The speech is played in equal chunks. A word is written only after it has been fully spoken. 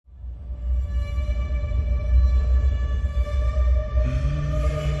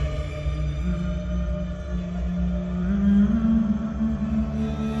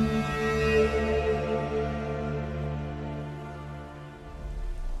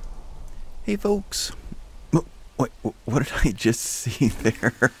Hey folks, wait, what did I just see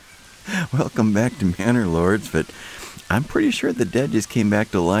there? Welcome back to Manor Lords, but I'm pretty sure the dead just came back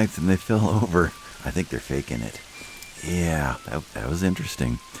to life and they fell over. I think they're faking it. Yeah, that was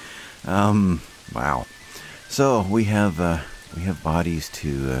interesting. Wow. So we have bodies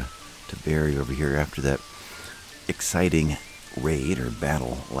to bury over here after that exciting raid or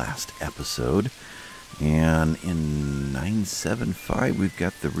battle last episode. And in 975, we've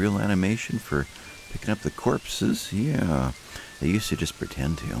got the real animation for picking up the corpses. Yeah, they used to just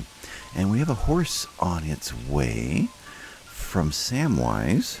pretend to. And we have a horse on its way from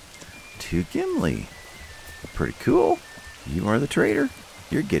Samwise to Gimli. Pretty cool. You are the trader.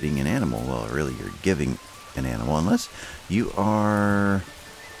 You're getting an animal. Well, really, you're giving an animal, unless you are...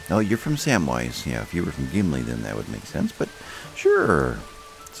 Oh, you're from Samwise. Yeah, if you were from Gimli, then that would make sense. But sure.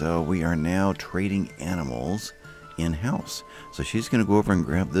 So we are now trading animals in-house. So she's going to go over and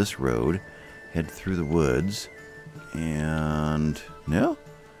grab this road, head through the woods, and... No?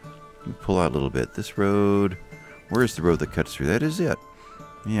 Let me pull out a little bit. This road... Where's the road that cuts through? That is it.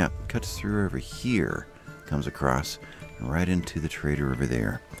 Yeah, cuts through over here. Comes across right into the trader over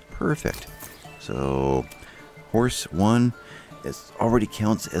there. Perfect. So, horse 1 already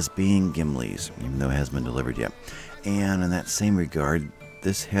counts as being Gimli's, even though it hasn't been delivered yet. And in that same regard,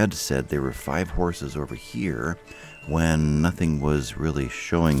 this had said there were 5 horses over here when nothing was really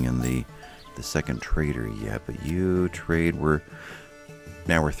showing in the second trader yet. But you trade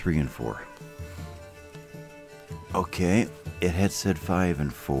now we're 3 and 4. Okay, it had said 5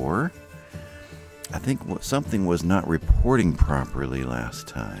 and 4. I think something was not reporting properly last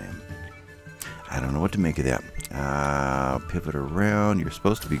time. I don't know what to make of that. Pivot around. You're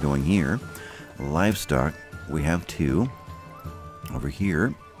supposed to be going here. Livestock, we have 2. Over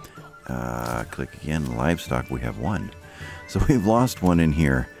here, click again. Livestock, we have 1. So we've lost 1 in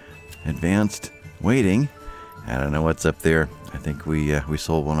here. Advanced, waiting. I don't know what's up there. I think we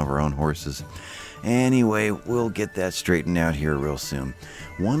sold one of our own horses. Anyway, we'll get that straightened out here real soon.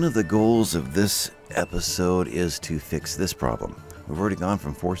 One of the goals of this episode is to fix this problem. We've already gone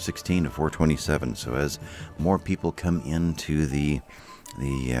from 416 to 427, so as more people come into the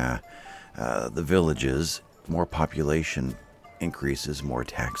villages, more population increases, more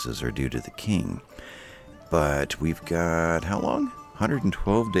taxes are due to the king. But we've got, how long?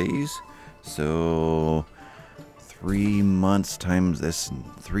 112 days? So 3 months times this,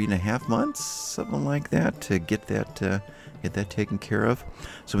 3.5 months, something like that, to get that taken care of.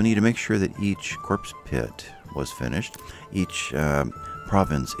 So we need to make sure that each corpse pit was finished. Each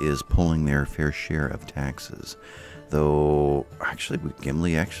province is pulling their fair share of taxes. Though, actually,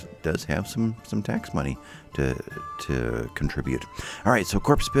 Gimli actually does have some tax money to contribute. All right, so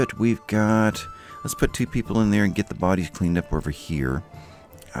corpse pit, we've got... Let's put 2 people in there and get the bodies cleaned up over here.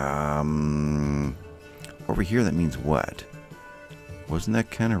 Over here, that means what? Wasn't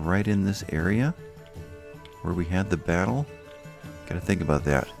that kind of right in this area where we had the battle? Got to think about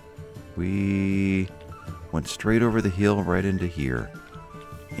that. We went straight over the hill right into here.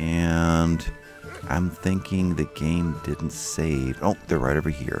 And... I'm thinking the game didn't save. Oh, they're right over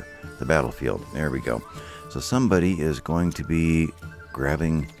here. The battlefield. There we go. So somebody is going to be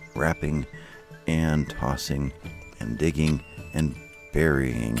grabbing, wrapping, and tossing, and digging, and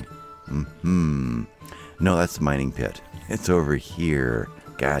burying. No, that's the mining pit. It's over here.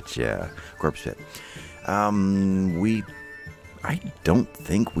 Gotcha. Corpse pit. I don't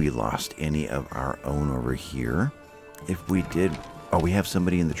think we lost any of our own over here. If we did... Oh, we have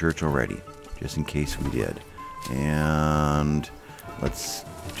somebody in the church already. Just in case we did. And let's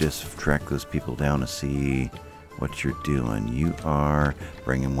just track those people down to see what you're doing. You are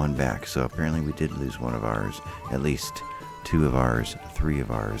bringing 1 back. So apparently we did lose 1 of ours. At least 2 of ours. 3 of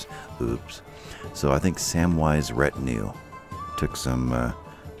ours. Oops. So I think Samwise retinue took some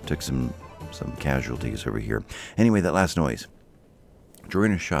casualties over here. Anyway, that last noise.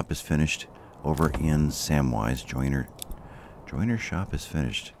 Joiner's shop is finished over in Samwise. Joiner's shop is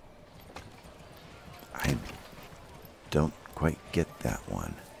finished. I don't quite get that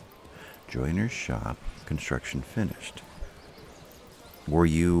one. Joiner's shop, construction finished. Were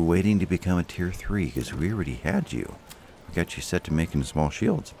you waiting to become a tier 3? Because we already had you. We got you set to making small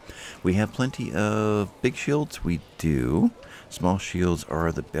shields. We have plenty of big shields. We do. Small shields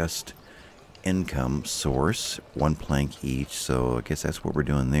are the best income source. 1 plank each. So I guess that's what we're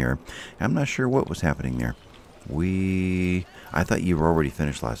doing there. I'm not sure what was happening there. I thought you were already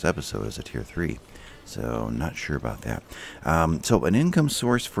finished last episode as a tier 3. So, not sure about that. So, an income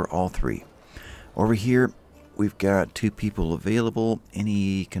source for all 3. Over here, we've got 2 people available.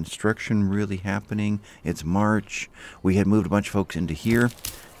 Any construction really happening? It's March. We had moved a bunch of folks into here.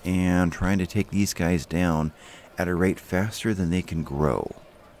 and trying to take these guys down at a rate faster than they can grow.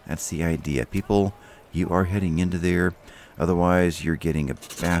 That's the idea. People, you are heading into there. Otherwise, you're getting a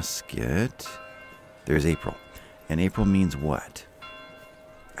basket. There's April. And April means what?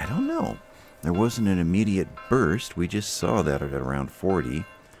 I don't know. There wasn't an immediate burst. We just saw that at around 40.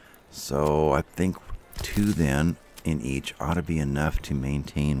 So I think 2 then in each ought to be enough to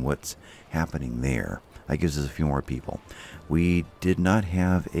maintain what's happening there. That gives us a few more people. We did not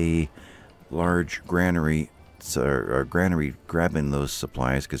have a large granary grabbing those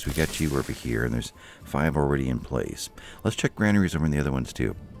supplies because we got you over here and there's 5 already in place. Let's check granaries over in the other ones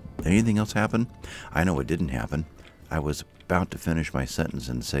too. Anything else happen? I know it didn't happen. I was about to finish my sentence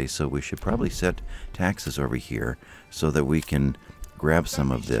and say, so we should probably set taxes over here so that we can grab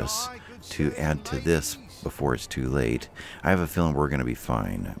some of this to add to this before it's too late. I have a feeling we're going to be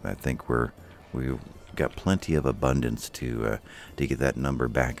fine. I think we've got plenty of abundance to get that number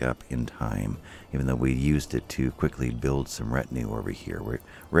back up in time, even though we used it to quickly build some retinue over here.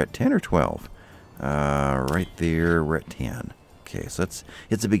 We're at 10 or 12. Right there, we're at 10. Okay, so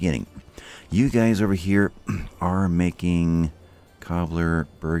it's a beginning. You guys over here are making cobbler,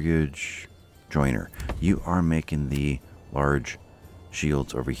 burgage, joiner. You are making the large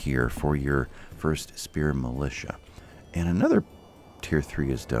shields over here for your first spear militia. And another tier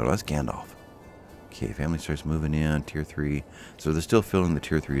 3 is done. Oh, that's Gandalf. Okay, family starts moving in, tier 3. So they're still filling the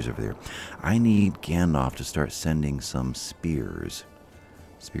tier 3s over there. I need Gandalf to start sending some spears.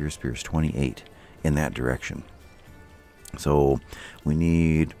 Spears, 28 in that direction. So we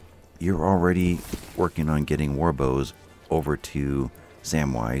need, you're already working on getting warbows over to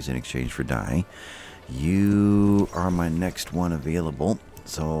Samwise in exchange for dye. You are my next one available.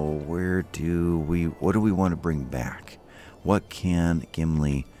 So what do we want to bring back? What can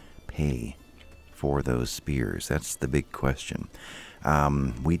Gimli pay for those spears? That's the big question.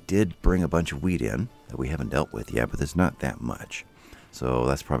 We did bring a bunch of wheat in that we haven't dealt with yet, but there's not that much. So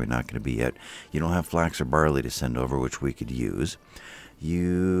that's probably not going to be it. You don't have flax or barley to send over, which we could use.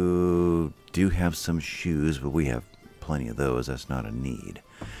 You do have some shoes, but we have plenty of those. That's not a need.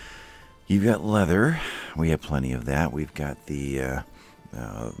 You've got leather. We have plenty of that. We've got the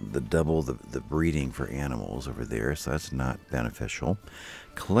double the breeding for animals over there, so that's not beneficial.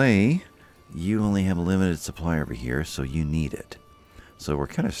 Clay, you only have a limited supply over here, so you need it. So we're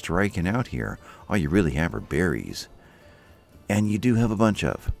kind of striking out here. All you really have are berries. And you do have a bunch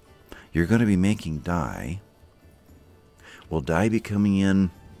of. You're going to be making dye. Will dye be coming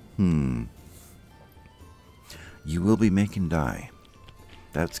in? You will be making dye.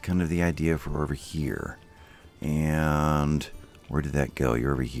 That's kind of the idea for over here. And where did that go?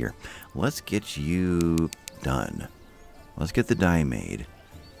 You're over here. Let's get you done. Let's get the dye made.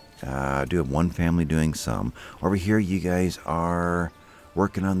 I do have one family doing some. Over here, you guys are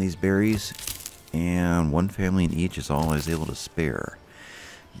working on these berries. And one family in each is all I was able to spare.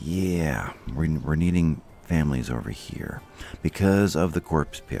 Yeah, we're needing families over here because of the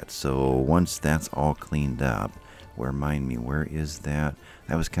corpse pit. So once that's all cleaned up, remind me, where is that?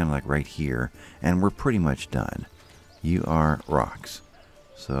 That was kind of like right here. And we're pretty much done. You are rocks.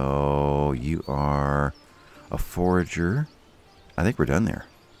 So you are a forager. I think we're done there.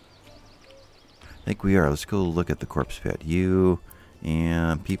 I think we are. Let's go look at the corpse pit. You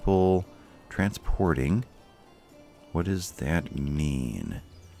and people transporting. What does that mean?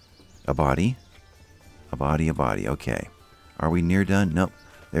 A body? A body, a body. Okay. Are we near done? Nope.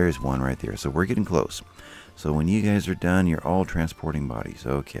 There's one right there. So we're getting close. So when you guys are done, you're all transporting bodies.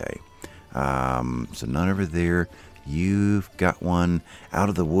 Okay. So none over there. You've got one out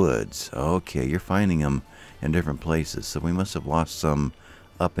of the woods. Okay. You're finding them in different places. So we must have lost some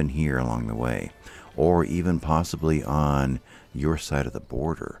up in here along the way. Or even possibly on your side of the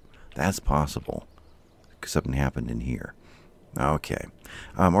border. That's possible. Something happened in here. Okay.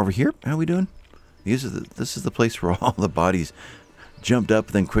 Over here, how are we doing? This is the place where all the bodies jumped up,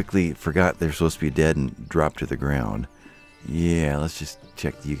 then quickly forgot they're supposed to be dead and dropped to the ground. Yeah, let's just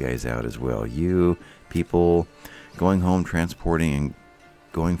check you guys out as well. You people going home, transporting, and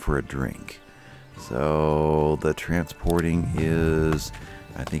going for a drink. So the transporting is,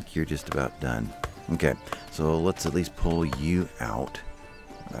 I think you're just about done. Okay, so let's at least pull you out.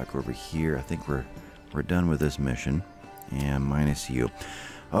 Back over here. I think we're done with this mission. And minus you.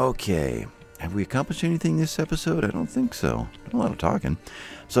 Okay. Have we accomplished anything this episode? I don't think so. Not a lot of talking.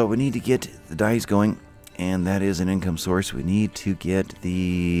 So we need to get the dice going. And that is an income source. We need to get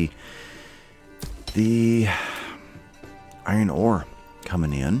the iron ore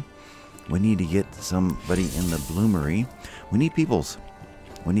coming in. We need to get somebody in the bloomery. We need peoples.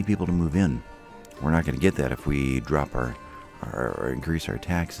 We need people to move in. We're not going to get that if we drop our or increase our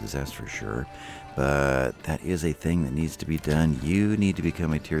taxes, that's for sure. But that is a thing that needs to be done. You need to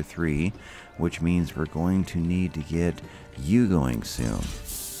become a tier 3, which means we're going to need to get you going soon.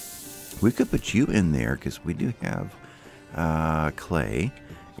 We could put you in there because we do have clay.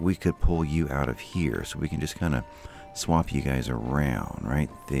 We could pull you out of here, so we can just kind of swap you guys around right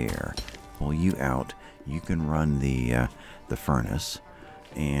there. Pull you out. You can run the furnace,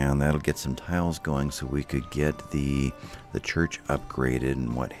 and that'll get some tiles going, so we could get the church upgraded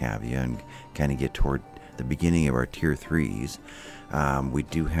and what have you, and kind of get toward the beginning of our tier 3s. We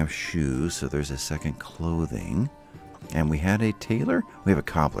do have shoes, so there's a second clothing. And we had a tailor. We have a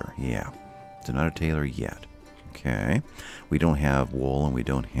cobbler. Yeah, so not a tailor yet. Okay, we don't have wool and we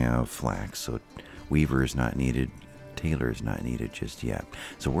don't have flax, so weaver is not needed. Tailor is not needed just yet.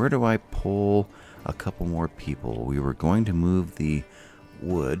 So where do I pull a couple more people? We were going to move the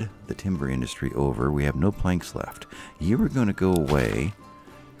wood, the timber industry over. We have no planks left. You were going to go away,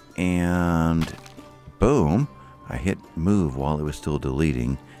 and boom, I hit move while it was still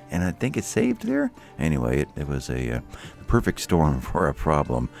deleting, and I think it saved there. Anyway, it was a perfect storm for a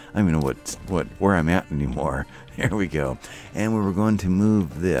problem. I don't even know where I'm at anymore. There we go. And we were going to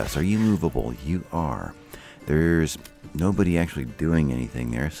move this. Are you movable? You are. There's nobody actually doing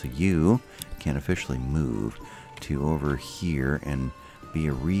anything there, so you can officially move to over here and be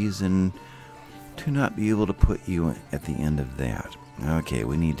a reason to not be able to put you at the end of that. Okay,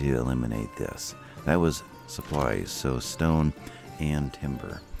 we need to eliminate this. That was supplies, so stone and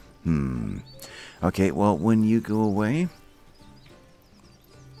timber. Okay, well, when you go away,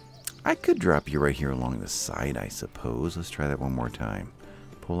 I could drop you right here along the side, I suppose. Let's try that one more time.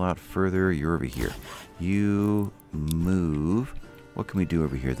 Pull out further. You're over here. You move. What can we do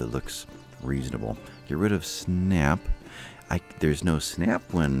over here that looks reasonable? Get rid of snap. There's no snap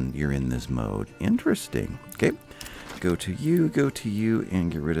when you're in this mode. Interesting. Okay. Go to you,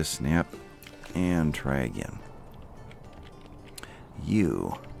 and get rid of snap. And try again.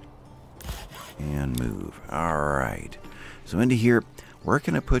 You. And move. Alright. So into here, where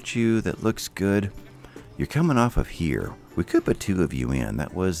can I put you that looks good? You're coming off of here. We could put 2 of you in.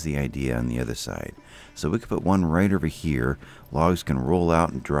 That was the idea on the other side. So we could put one right over here. Logs can roll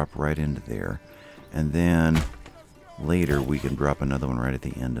out and drop right into there. And then later we can drop another one right at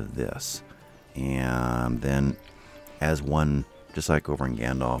the end of this. And then as one, just like over in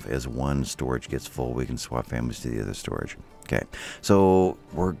Gandalf, as one storage gets full, we can swap families to the other storage. Okay, so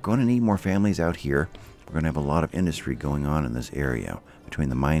we're going to need more families out here. We're going to have a lot of industry going on in this area between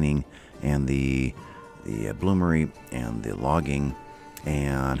the mining and the bloomery and the logging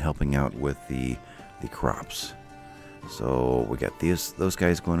and helping out with the crops. So we got those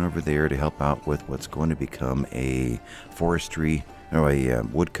guys going over there to help out with what's going to become a forestry or a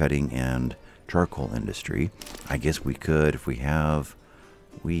wood cutting and charcoal industry. I guess we could, if we have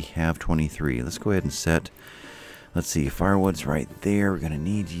 23. Let's go ahead and set. Let's see, firewood's right there. We're going to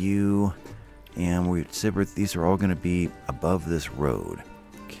need you. And these are all going to be above this road.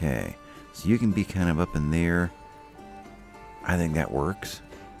 Okay. So you can be kind of up in there. I think that works.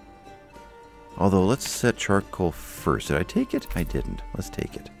 Although, let's set charcoal first. Did I take it? I didn't. Let's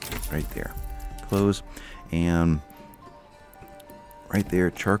take it. Right there. Close. And right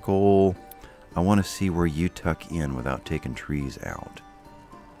there, charcoal. I want to see where you tuck in without taking trees out.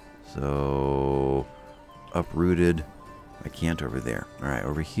 So, uprooted. I can't over there. Alright,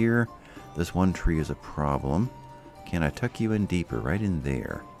 over here, this one tree is a problem. Can I tuck you in deeper? Right in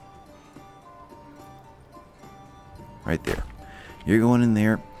there. Right there. You're going in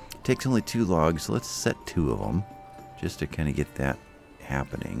there. It takes only 2 logs, so let's set 2 of them just to kind of get that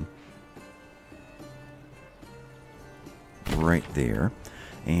happening. Right there.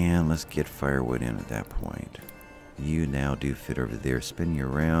 And let's get firewood in at that point. You now do fit over there. Spin you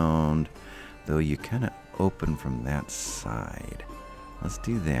around, though you kind of open from that side. Let's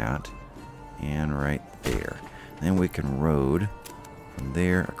do that. And right there. Then we can road from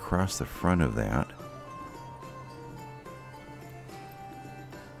there across the front of that.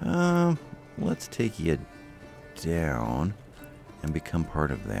 Let's take you down and become part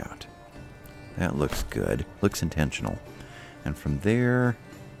of that. That looks good. Looks intentional. And from there,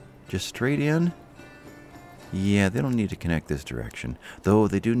 just straight in. Yeah, they don't need to connect this direction. Though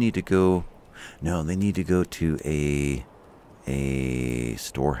they do need to go... No, they need to go to a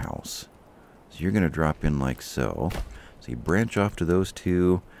storehouse. So you're going to drop in like so. So you branch off to those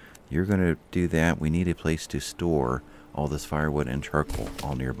 2. You're going to do that. We need a place to store all this firewood and charcoal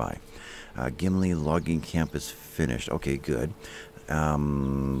all nearby. Gimli logging camp is finished. Okay, good.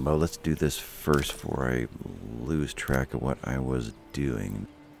 Well, let's do this first before I lose track of what I was doing.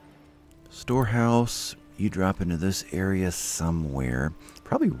 Storehouse. You drop into this area somewhere,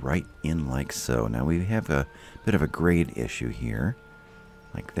 probably right in like so. Now we have a bit of a grade issue here,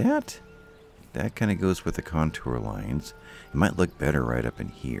 like that. That kind of goes with the contour lines. It might look better right up in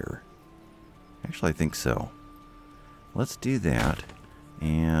here. Actually, I think so. Let's do that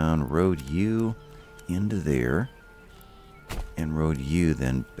and road you into there and road you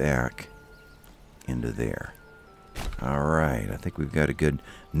then back into there. Alright, I think we've got a good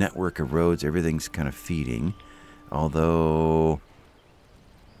network of roads. Everything's kind of feeding. Although,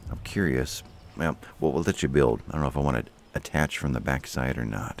 I'm curious. Well, we'll let you build. I don't know if I want to attach from the backside or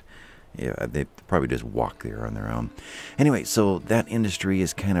not. Yeah, they probably just walk there on their own. Anyway, so that industry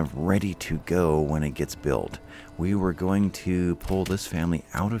is kind of ready to go when it gets built. We were going to pull this family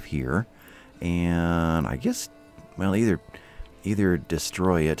out of here and I guess, well, either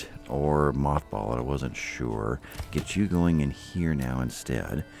destroy it or mothball it. I wasn't sure. Get you going in here now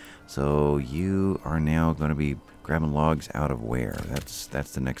instead. So you are now going to be grabbing logs out of where? That's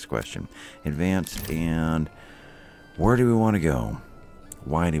the next question. Advance, and where do we want to go?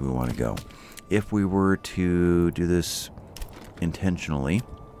 Why do we want to go? If we were to do this intentionally,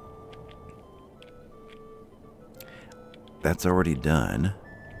 that's already done.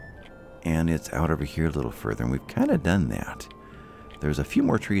 And it's out over here a little further, and we've kind of done that. There's a few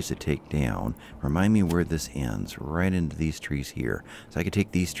more trees to take down. Remind me where this ends. Right into these trees here. So I could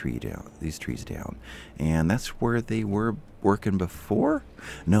take these trees down. And that's where they were working before?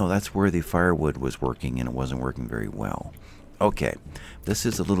 No, that's where the firewood was working, and it wasn't working very well. Okay, this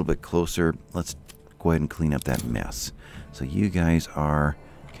is a little bit closer. Let's go ahead and clean up that mess. So you guys are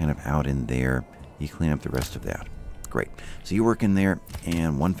kind of out in there. You clean up the rest of that. Great. So you work in there,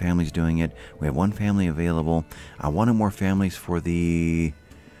 and one family's doing it. We have one family available. I wanted more families for the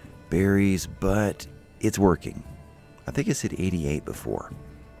berries, but it's working. I think it said 88 before.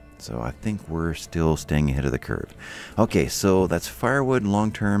 So I think we're still staying ahead of the curve. Okay, so that's firewood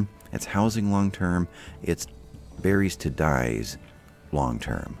long-term. It's housing long-term. It's berries to dyes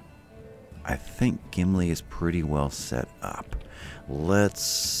long-term. I think Gimli is pretty well set up.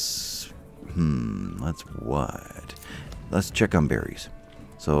 Let's what? Let's check on berries.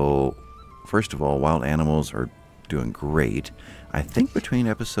 So, first of all, wild animals are doing great. I think between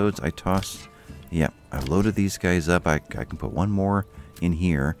episodes I tossed, I loaded these guys up. I can put one more in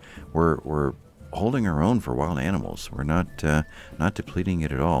here. We're holding our own for wild animals. We're not depleting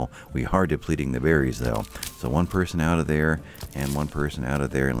it at all. We are depleting the berries though. So one person out of there and one person out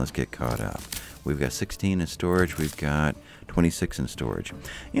of there, and let's get caught up. We've got 16 in storage. We've got 26 in storage.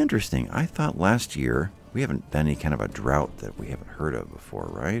 Interesting. I thought last year, we haven't done any kind of a drought that we haven't heard of before,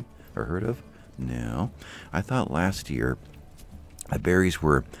 right? Or heard of? No. I thought last year the berries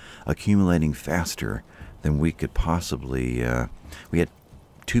were accumulating faster than we could possibly. We had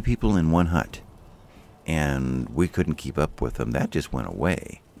 2 people in one hut, and we couldn't keep up with them. That just went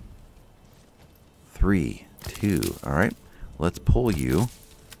away. 3, 2. All right. Let's pull you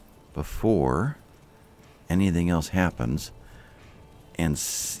before anything else happens. And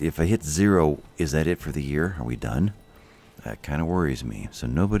if I hit 0, is that it for the year? Are we done? That kind of worries me. So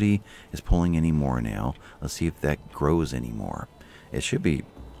nobody is pulling any more now. Let's see if that grows anymore. It should be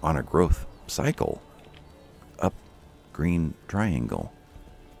on a growth cycle. Up, green triangle.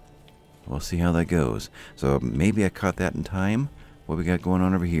 We'll see how that goes. So maybe I caught that in time. What we got going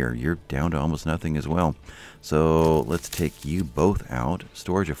on over here? You're down to almost nothing as well. So let's take you both out.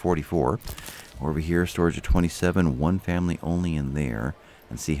 Storage of 44. Over here, storage of 27. One family only in there.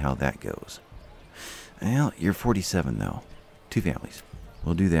 And see how that goes. Well, you're 47 though. 2 families.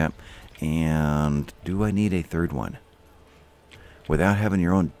 We'll do that. And do I need a third one? Without having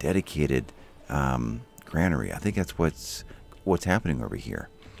your own dedicated granary. I think that's what's happening over here.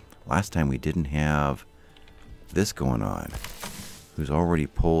 Last time we didn't have this going on. Who's already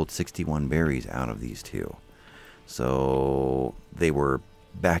pulled 61 berries out of these 2. So they were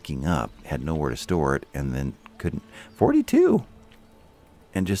backing up, had nowhere to store it, and then couldn't. 42!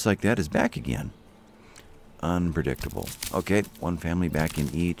 And just like that is back again. Unpredictable. Okay, one family back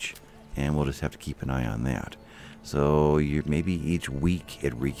in each, and we'll just have to keep an eye on that. So maybe each week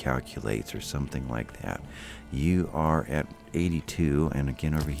it recalculates or something like that. You are at 82, and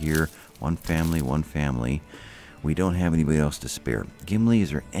again over here, one family, one family. We don't have anybody else to spare. Gimli, is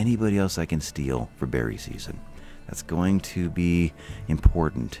there anybody else I can steal for berry season? That's going to be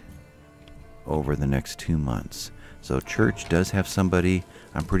important over the next 2 months. So church does have somebody.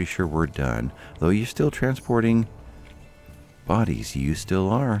 I'm pretty sure we're done. Though you're still transporting bodies. You still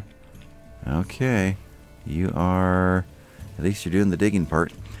are. Okay. You are, at least you're doing the digging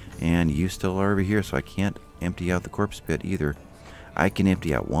part. And you still are over here, so I can't empty out the corpse pit either. I can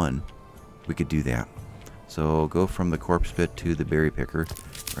empty out one. We could do that. So go from the corpse pit to the berry picker.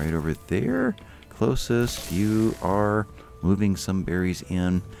 Right over there. Closest. You are moving some berries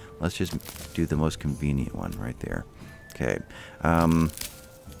in. Let's just do the most convenient one right there. Okay.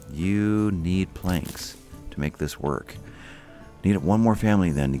 You need planks to make this work. Need one more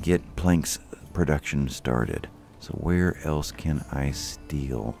family then to get planks production started. So where else can I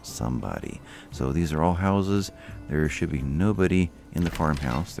steal somebody? So these are all houses. There should be nobody in the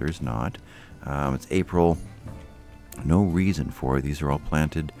farmhouse. There's not. It's April. No reason for it. These are all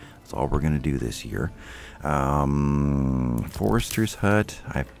planted. That's all we're going to do this year. Forester's hut.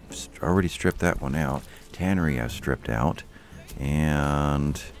 I've already stripped that one out. Tannery I've stripped out.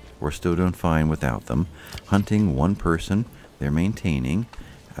 And we're still doing fine without them. Hunting, one person. They're maintaining.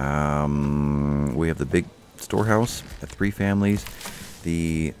 We have the big storehouse at 3 families.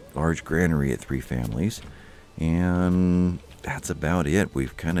 The large granary at 3 families. And that's about it.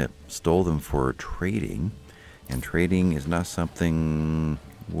 We've kind of stole them for trading. And trading is not something...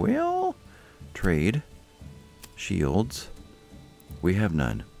 Well, trade. Shields. We have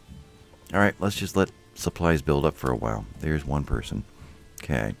none. Alright, let's just let supplies build up for a while. There's one person.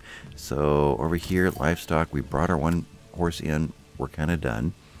 Okay, so over here, livestock. We brought our one horse in. We're kind of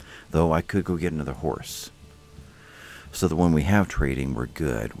done. Though I could go get another horse. So that when we have trading, we're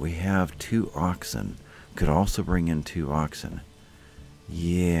good. We have 2 oxen. Could also bring in 2 oxen.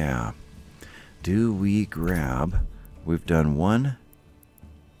 Yeah. Do we grab... We've done 1,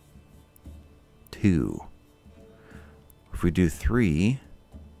 2. If we do 3,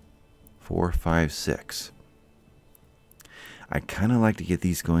 4, 5, 6. I kind of like to get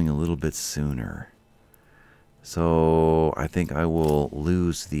these going a little bit sooner. So I think I will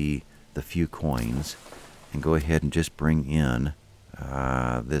lose the few coins and go ahead and just bring in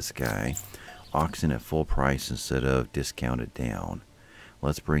this guy. Oxen at full price instead of discounted down.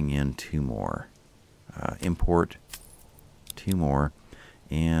 Let's bring in 2 more. Import 2 more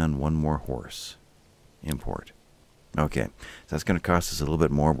and 1 more horse. Import. Okay, so that's going to cost us a little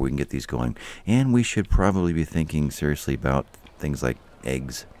bit more, but we can get these going. And we should probably be thinking seriously about things like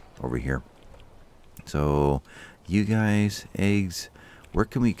eggs over here. So, you guys, eggs, where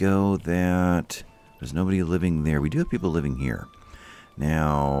can we go that there's nobody living there? We do have people living here.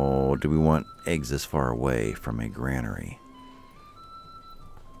 Now, do we want eggs this far away from a granary?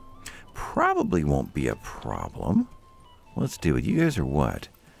 Probably won't be a problem. Let's do it. You guys are what?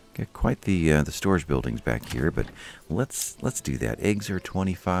 Got quite the storage buildings back here, but let's do that. Eggs are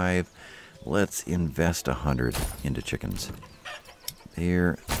 25. Let's invest 100 into chickens.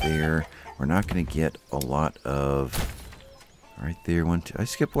 There. We're not going to get a lot of... Right there, 1, 2. I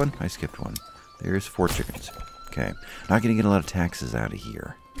skipped one. There's 4 chickens. Okay. Not going to get a lot of taxes out of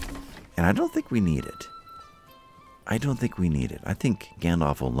here. And I don't think we need it. I think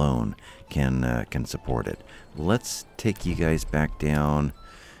Gandalf alone can support it. Let's take you guys back down,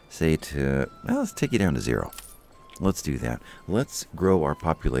 say to... Well, let's take you down to 0. Let's do that. Let's grow our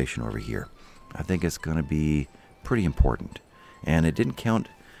population over here. I think it's going to be pretty important. And it didn't count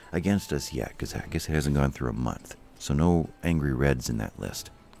against us yet, because I guess it hasn't gone through a month. So no angry reds in that list.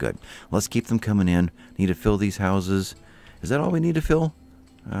 Good. Let's keep them coming in. Need to fill these houses. Is that all we need to fill?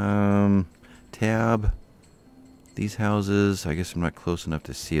 Tab. These houses, I guess I'm not close enough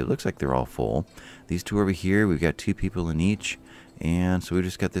to see. It looks like they're all full. These 2 over here, we've got 2 people in each. And so we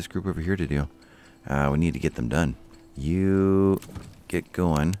just got this group over here to do. We need to get them done. You get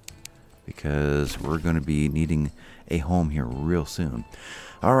going, because we're going to be needing a home here real soon.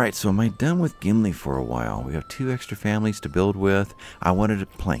 Alright, so am I done with Gimli for a while? We have 2 extra families to build with. I wanted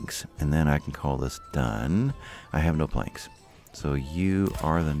planks, and then I can call this done. I have no planks. So you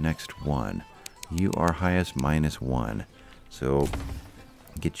are the next one. You are highest -1. So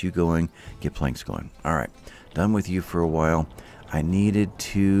get you going, get planks going. Alright, done with you for a while. I needed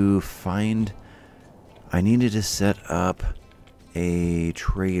to set up a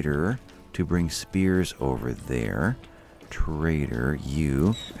trader to bring spears over there. Trader,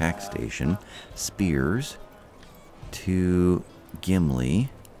 you, pack station, spears to Gimli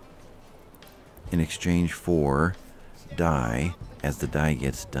in exchange for dye as the dye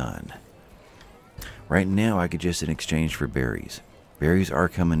gets done. Right now, I could just in exchange for berries. Berries are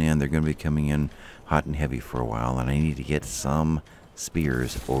coming in. They're going to be coming in hot and heavy for a while, and I need to get some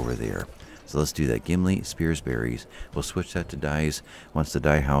spears over there. So let's do that. Gimli, spears, berries. We'll switch that to dyes once the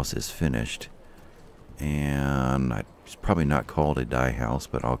dye house is finished. And it's probably not called a dye house,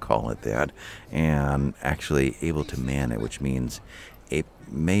 but I'll call it that. And actually able to man it, which means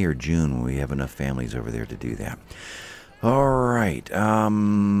May or June when we have enough families over there to do that. Alright,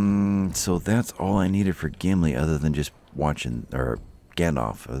 so that's all I needed for Gimli other than just watching, or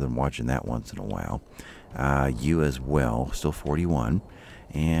Gandalf, other than watching that once in a while. You as well, still 41.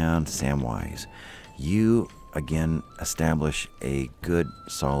 And Samwise, you again establish a good,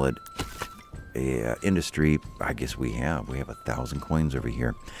 solid industry. I guess we have 1,000 coins over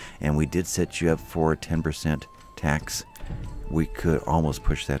here, and we did set you up for 10% tax. We could almost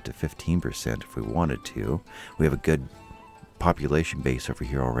push that to 15% if we wanted to. We have a good population base over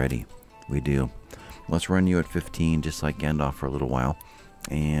here already. We do. Let's run you at 15, just like Gandalf, for a little while.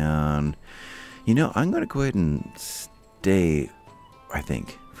 And you know, I'm going to go ahead and stay. I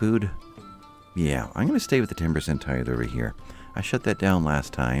think food. Yeah, I'm going to stay with the 10% tithe over here. I shut that down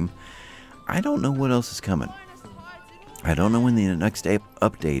last time. I don't know what else is coming. I don't know when the next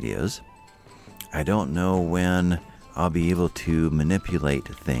update is. I don't know when I'll be able to manipulate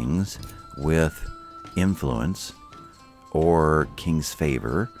things with influence or King's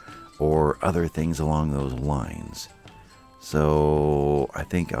favor or other things along those lines. So I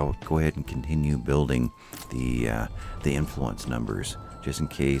think I'll go ahead and continue building the influence numbers, just in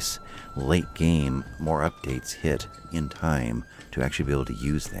case late game more updates hit in time to actually be able to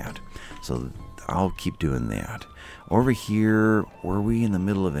use that. So I'll keep doing that. Over here, were we in the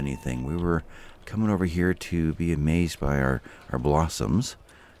middle of anything? We were coming over here to be amazed by our blossoms.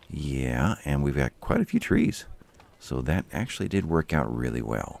 Yeah, and we've got quite a few trees. So that actually did work out really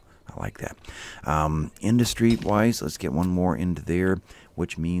well. I like that. Industry-wise, let's get one more into there,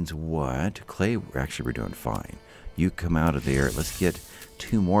 which means what? Clay, actually, we're doing fine. You come out of there. Let's get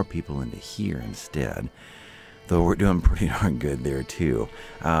 2 more people into here instead. Though we're doing pretty darn good there, too.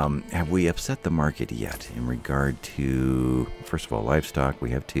 Have we upset the market yet in regard to, first of all, livestock?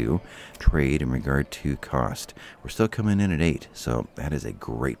 We have 2. Trade in regard to cost. We're still coming in at 8, so that is a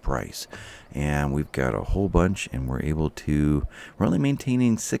great price. And we've got a whole bunch, and we're able to, we're only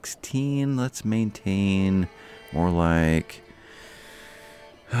maintaining 16. Let's maintain more like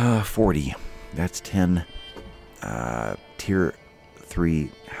 40. That's 10 tier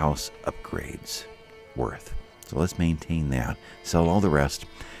 3 house upgrades worth. So let's maintain that. Sell all the rest.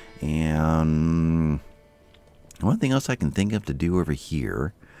 And one thing else I can think of to do over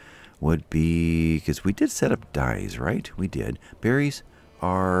here would be, because we did set up dyes, right? We did. Berries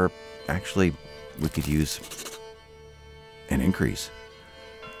are actually, we could use an increase.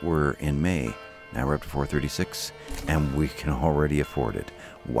 We're in May. Now we're up to 436, and we can already afford it.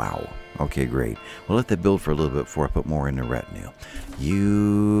 Wow. Okay, great. We'll let that build for a little bit before I put more in the retinue.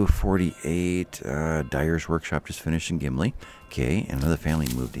 U48, Dyer's Workshop just finished in Gimli. Okay, another family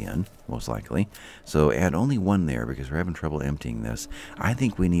moved in, most likely. So add only 1 there because we're having trouble emptying this. I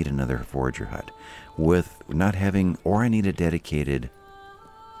think we need another forager hut. With not having, or I need a dedicated,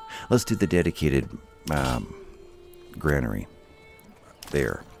 let's do the dedicated granary.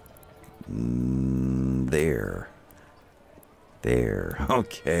 There. There.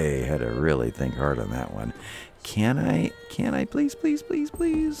 Okay, had to really think hard on that one. Can I please, please, please,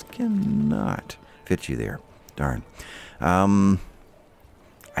 please? Cannot fit you there. Darn. I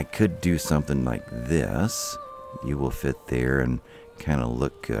could do something like this. You will fit there and kind of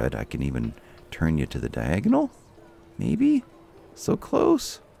look good. I can even turn you to the diagonal. Maybe? So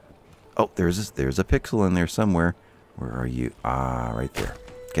close. Oh, there's a pixel in there somewhere. Where are you? Ah, right there.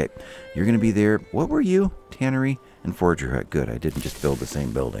 Okay, you're going to be there. What were you? Tannery and forager hut. Good, I didn't just build the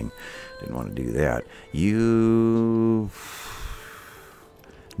same building. Didn't want to do that.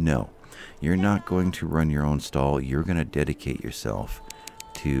 No, you're not going to run your own stall. You're going to dedicate yourself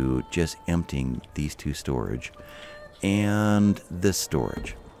to just emptying these 2 storage and this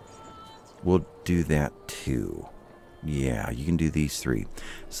storage. We'll do that too. Yeah, you can do these 3.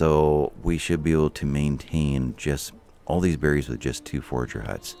 So we should be able to maintain just all these berries with just 2 forager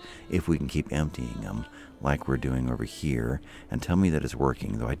huts if we can keep emptying them like we're doing over here, and tell me that it's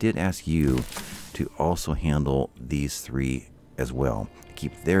working. Though I did ask you to also handle these 3 as well,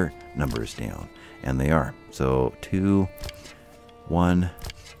 keep their numbers down, and they are. So 2, 1,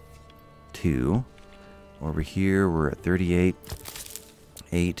 2. Over here we're at 38,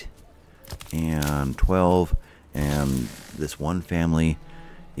 8, and 12, and this one family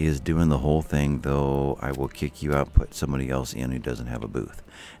is doing the whole thing, though I will kick you out, put somebody else in who doesn't have a booth.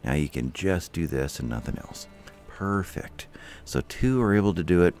 Now you can just do this and nothing else. Perfect. So 2 are able to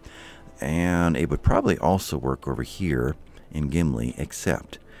do it, and it would probably also work over here in Gimli,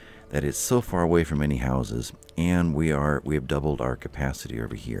 except that it's so far away from any houses, and we have doubled our capacity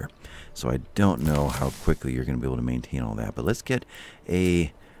over here. So I don't know how quickly you're going to be able to maintain all that, but let's get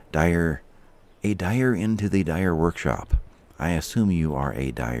a dyer into the Dyer Workshop. I assume you are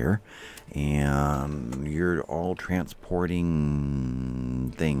a dyer, and you're all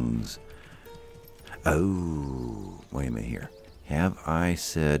transporting things. Oh, wait a minute here. Have I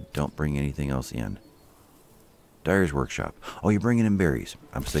said don't bring anything else in? Dyer's Workshop. Oh, you're bringing in berries.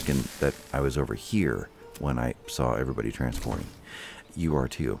 I'm thinking that I was over here when I saw everybody transporting. You are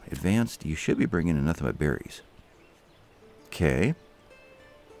too. Advanced, you should be bringing in nothing but berries. Okay.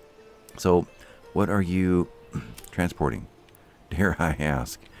 So, what are you transporting? Dare I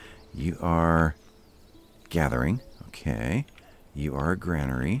ask? You are gathering. Okay. You are a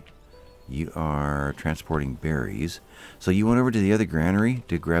granary. You are transporting berries. So you went over to the other granary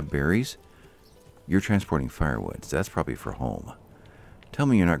to grab berries? You're transporting firewood, so that's probably for home. Tell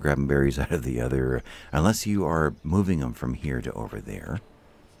me you're not grabbing berries out of the other, unless you are moving them from here to over there.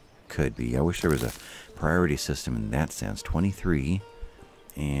 Could be. I wish there was a priority system in that sense. 23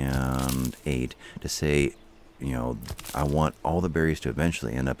 and 8 to say, you know, I want all the berries to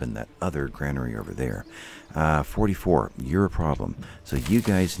eventually end up in that other granary over there. 44, you're a problem. So you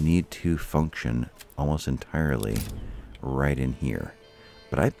guys need to function almost entirely right in here.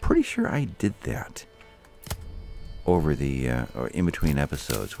 But I'm pretty sure I did that over the or in between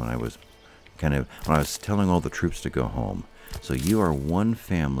episodes when I was telling all the troops to go home. So you are one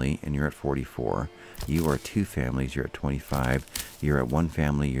family and you're at 44. You are two families, you're at 25. You're at one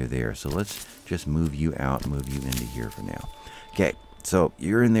family, you're there. So let's just move you out, move you into here for now. Okay, so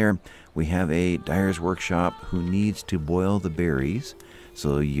you're in there. We have a Dyer's Workshop who needs to boil the berries.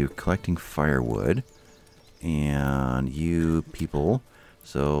 So you're collecting firewood. And you people,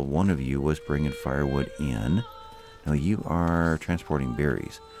 so one of you was bringing firewood in. Now you are transporting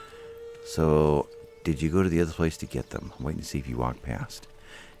berries. So did you go to the other place to get them? I'm waiting to see if you walk past.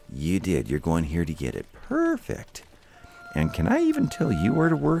 You did. You're going here to get it. Perfect. And can I even tell you where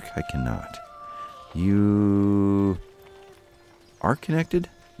to work? I cannot. You are connected?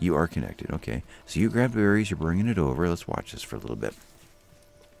 You are connected. Okay. So you grab berries. You're bringing it over. Let's watch this for a little bit.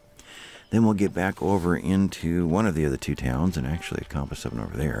 Then we'll get back over into one of the other two towns and actually accomplish something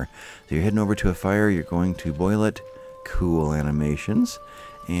over there. So you're heading over to a fire. You're going to boil it. Cool animations.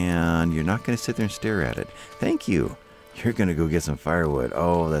 And you're not going to sit there and stare at it. Thank you. You're going to go get some firewood.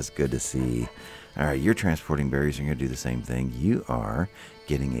 Oh, that's good to see. All right, you're transporting berries. You're going to do the same thing. You are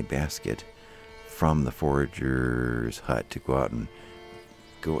getting a basket from the forager's hut to go out and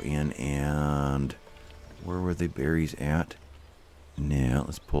go in and... Where were the berries at? Now,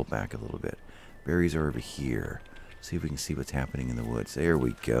 let's pull back a little bit. Berries are over here. See if we can see what's happening in the woods. There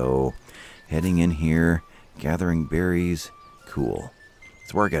we go. Heading in here, gathering berries. Cool.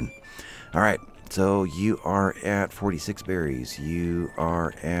 It's working. All right. So you are at 46 berries. You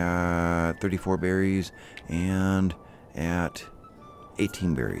are at 34 berries and at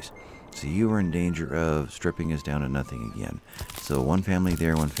 18 berries. So you are in danger of stripping us down to nothing again. So one family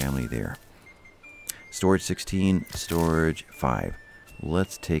there, one family there. Storage 16, storage 5.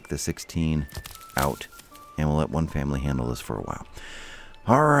 Let's take the 16 out and we'll let one family handle this for a while.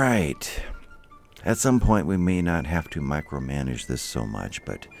 All right. At some point we may not have to micromanage this so much,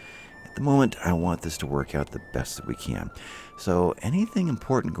 but at the moment I want this to work out the best that we can. So anything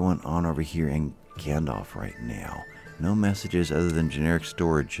important going on over here in Gandalf right now? No messages other than generic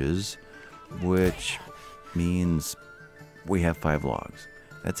storages, which means we have 5 logs.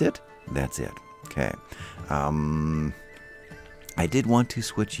 That's it? That's it. Okay. I did want to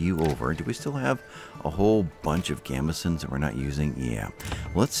switch you over. Do we still have a whole bunch of gamisons that we're not using? Yeah.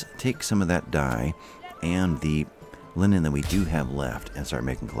 Let's take some of that dye and the linen that we do have left and start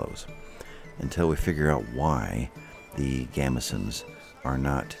making clothes until we figure out why the gamisons are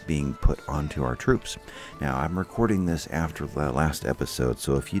not being put onto our troops. Now, I'm recording this after the last episode,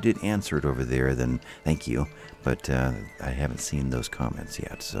 so if you did answer it over there, then thank you. But I haven't seen those comments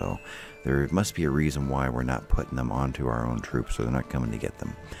yet, so there must be a reason why we're not putting them onto our own troops, so they're not coming to get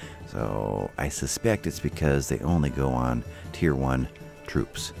them. So I suspect it's because they only go on Tier 1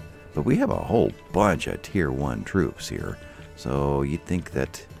 troops. But we have a whole bunch of Tier 1 troops here, so you'd think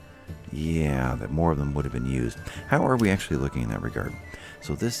that, yeah, that more of them would have been used. How are we actually looking in that regard?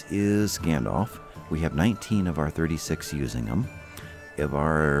 So this is Gandalf. We have 19 of our 36 using them. Of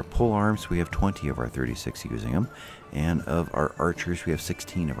our pole arms, we have 20 of our 36 using them. And of our archers, we have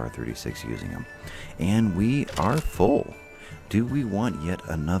 16 of our 36 using them. And we are full. Do we want yet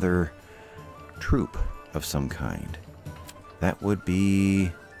another troop of some kind? That would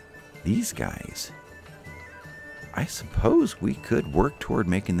be these guys. I suppose we could work toward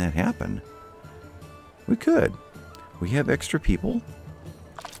making that happen. We could. We have extra people.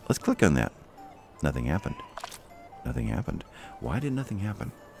 Let's click on that. Nothing happened. Nothing happened. Why did nothing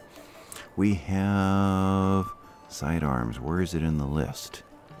happen? We have sidearms. Where is it in the list?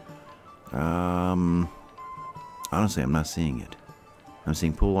 Honestly, I'm not seeing it. I'm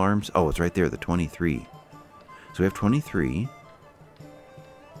seeing pole arms. Oh, it's right there, the 23. So we have 23.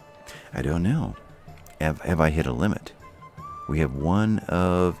 I don't know. Have I hit a limit? We have one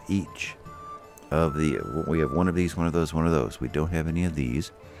of each of the... We have one of these, one of those, one of those. We don't have any of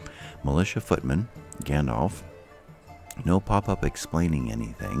these. Militia Footman, Gandalf. No pop-up explaining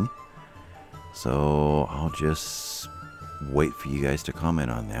anything. So I'll just wait for you guys to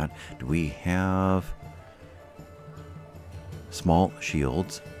comment on that. Do we have small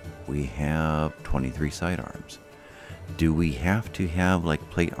shields? We have 23 sidearms. Do we have to have like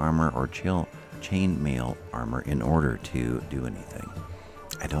plate armor or chainmail armor in order to do anything?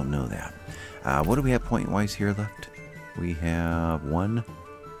 I don't know that. What do we have point-wise here left? We have 1,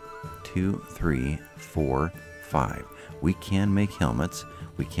 2, 3, 4, 5. We can make helmets.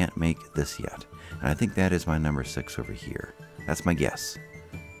 We can't make this yet. And I think that is my number 6 over here. That's my guess.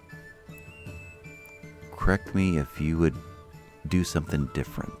 Correct me if you would do something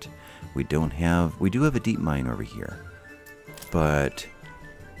different. We do have a deep mine over here. But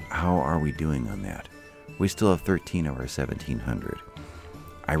how are we doing on that? We still have 13 over 1700.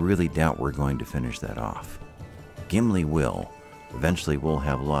 I really doubt we're going to finish that off. Gimli will. Eventually we'll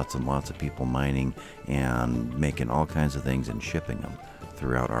have lots and lots of people mining and making all kinds of things and shipping them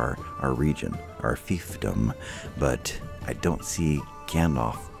throughout our region, our fiefdom. But I don't see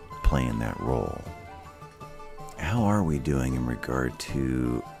Gandalf playing that role. How are we doing in regard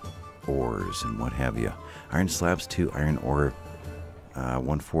to ores and what have you? Iron slabs 2, iron ore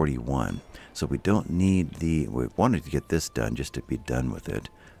 141. So we don't need we wanted to get this done just to be done with it.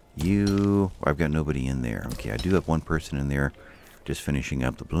 I've got nobody in there. Okay, I do have one person in there just finishing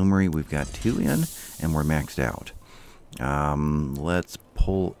up the bloomery. We've got 2 in and we're maxed out. Let's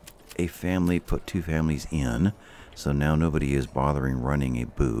pull a family, put 2 families in. So now nobody is bothering running a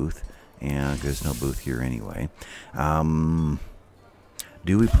booth, and there's no booth here anyway. Do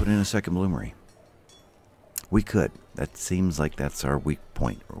we put in a second bloomery? We could. That seems like that's our weak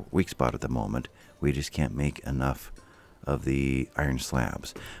point, or weak spot at the moment. We just can't make enough of the iron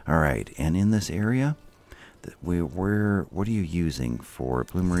slabs. All right, and in this area, what are you using for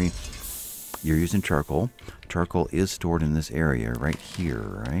bloomery? You're using charcoal. Charcoal is stored in this area right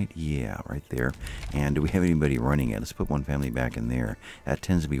here, right? Yeah, right there. And do we have anybody running it? Let's put one family back in there. That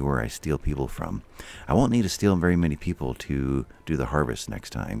tends to be where I steal people from. I won't need to steal very many people to do the harvest next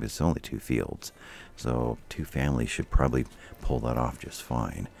time. It's only 2 fields. So 2 families should probably pull that off just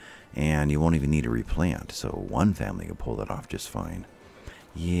fine. And you won't even need to replant. So 1 family can pull that off just fine.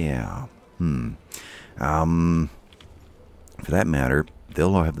 Yeah. For that matter,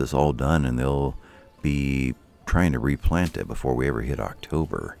 they'll have this all done and they'll be trying to replant it before we ever hit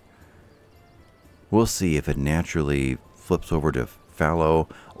October. We'll see if it naturally flips over to fallow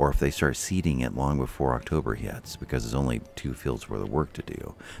or if they start seeding it long before October hits, because there's only 2 fields worth of work to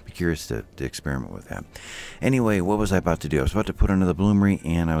do. Be curious to experiment with that. Anyway, what was I about to do? I was about to put another bloomery,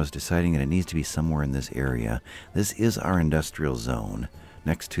 and I was deciding that it needs to be somewhere in this area. This is our industrial zone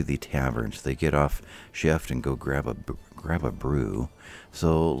next to the tavern, so they get off shift and go grab a brew.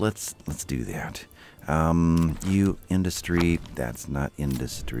 So let's do that. You industry, that's not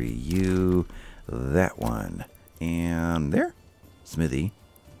industry. You, that one, and there, smithy,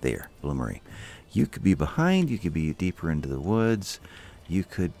 there, bloomery. You could be behind. You could be deeper into the woods. You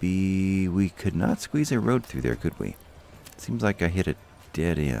could be. We could not squeeze a road through there, could we? Seems like I hit a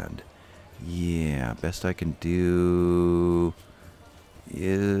dead end. Yeah, best I can do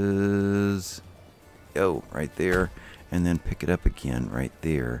is right there, and then pick it up again right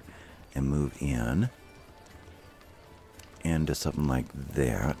there and move in into something like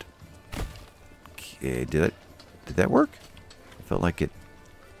that. Okay, did that work? I felt like it.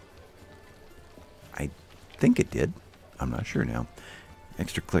 I think it did. I'm not sure now.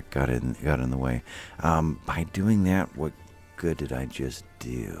 Extra click got in the way. By doing that, what good did I just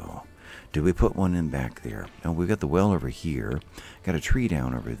do? Did we put one in back there? No, we got the well over here. Got a tree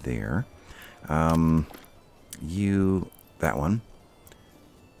down over there. That one.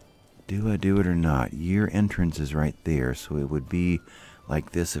 Do I do it or not? Your entrance is right there, so it would be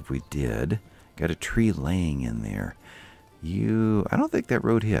like this if we did. Got a tree laying in there. I don't think that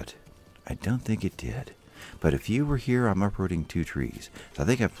road hit. I don't think it did. But if you were here, I'm uprooting 2 trees. So I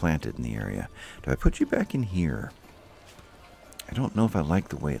think I've planted in the area. Do I put you back in here? I don't know if I like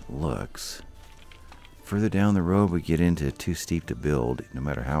the way it looks. Further down the road, we get into too steep to build, no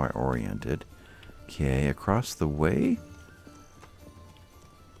matter how I orient it. Okay, across the way?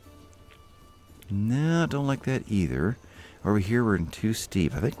 No, don't like that either. Over here, we're in too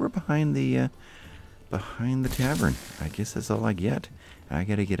steep. I think we're behind the tavern. I guess that's all I get. I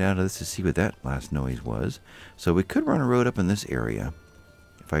gotta get out of this to see what that last noise was. So we could run a road up in this area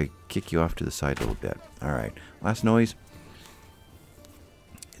if I kick you off to the side a little bit. All right, last noise.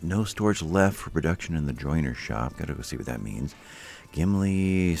 No storage left for production in the joiner shop. Gotta go see what that means.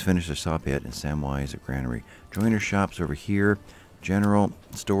 Gimli's finished their saw pit and Samwise a granary. Joiner shop's over here. General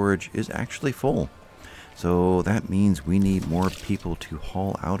storage is actually full. So that means we need more people to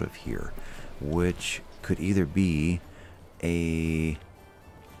haul out of here, which could either be a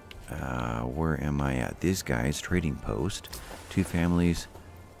where am I at? These guys, trading post, two families,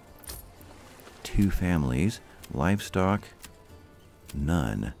 livestock,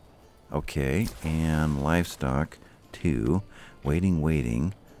 none. Okay, and livestock, 2, waiting,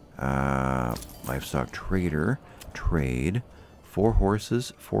 livestock trader, trade, 4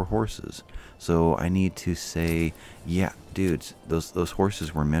 horses. So I need to say, yeah, dudes, those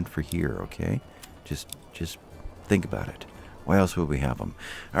horses were meant for here, okay? Just think about it. Why else would we have them?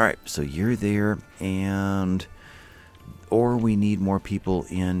 All right, so you're there, or we need more people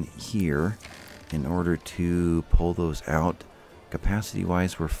in here in order to pull those out.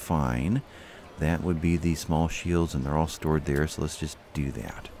 Capacity-wise, we're fine. That would be the small shields, and they're all stored there, so let's just do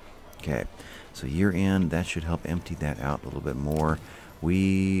that. Okay, so you're in. That should help empty that out a little bit more.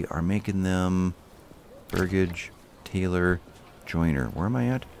 We are making them Burgage, Tailor, Joiner. Where am I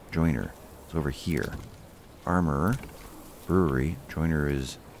at? Joiner. It's over here. Armorer, Brewery. Joiner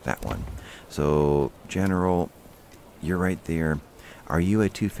is that one. So, General, you're right there. Are you a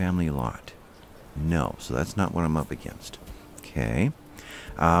 2-family lot? No, so that's not what I'm up against. Okay.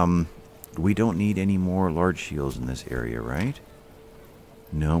 We don't need any more large shields in this area, right?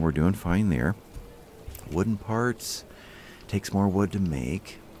 No, we're doing fine there. Wooden parts. Takes more wood to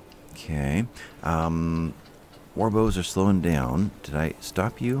make. Okay. Warbows are slowing down. Did I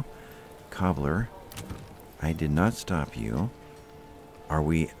stop you? Cobbler. I did not stop you. Are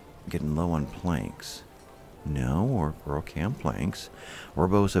we getting low on planks? No, we're okay on planks.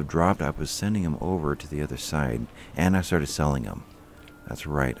 Warbows have dropped. I was sending them over to the other side, and I started selling them. That's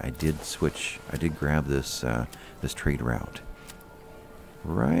right. I did switch. I did grab this this trade route.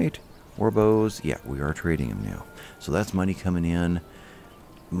 Right. Warbows. Yeah, we are trading them now. So that's money coming in.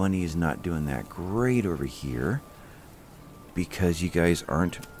 Money is not doing that great over here because you guys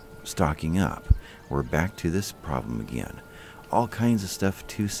aren't stocking up. We're back to this problem again. All kinds of stuff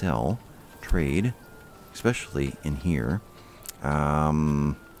to sell. Trade. Especially in here.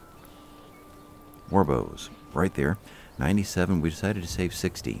 Warbows. Right there. 97. We decided to save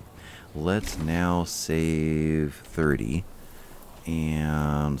 60. Let's now save 30.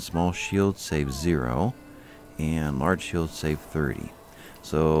 And small shield save 0. And large shield save 30.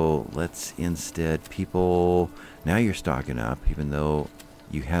 So let's instead, people, now you're stocking up, even though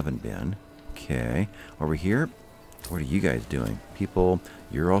you haven't been. Okay. Over here, what are you guys doing? People,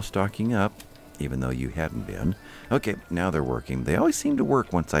 you're all stocking up, even though you hadn't been. Okay, now they're working. They always seem to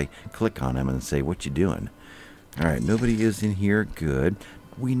work once I click on them and say, what you doing? All right, nobody is in here. Good.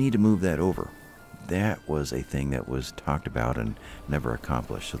 We need to move that over. That was a thing that was talked about and never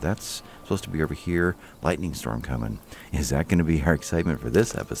accomplished. So that's supposed to be over here. Lightning storm coming. Is that going to be our excitement for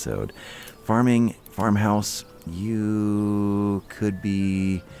this episode? Farming, farmhouse, you could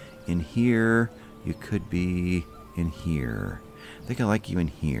be in here. You could be in here. I think I like you in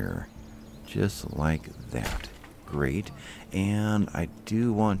here. Just like that. Great. And I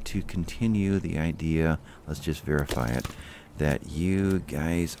do want to continue the idea, let's just verify it, that you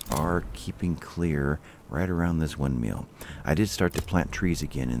guys are keeping clear right around this windmill. I did start to plant trees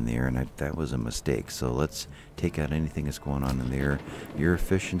again in there, and that was a mistake. So let's take out anything that's going on in there. Your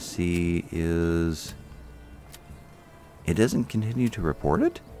efficiency is... It doesn't continue to report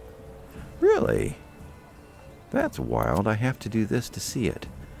it? Really? That's wild. I have to do this to see it.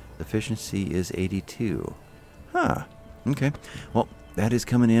 Efficiency is 82. Huh. Okay. Well, that is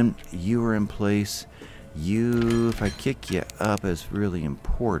coming in. You are in place. You, if I kick you up as really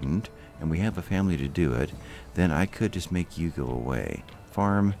important, and we have a family to do it, then I could just make you go away.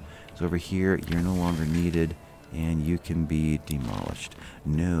 Farm is over here. You're no longer needed, and you can be demolished.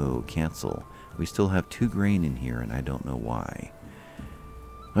 No, cancel. We still have 2 grain in here, and I don't know why.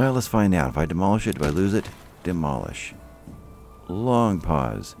 Well, let's find out. If I demolish it, do I lose it? Demolish. Long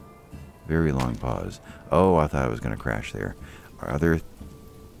pause. Very long pause. Oh, I thought I was going to crash there. Are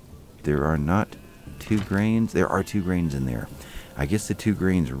there are not 2 grains? There are 2 grains in there. I guess the 2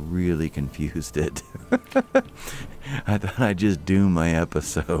 grains really confused it. I thought I'd just doom my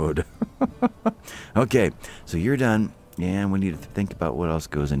episode. Okay, so you're done, and we need to think about what else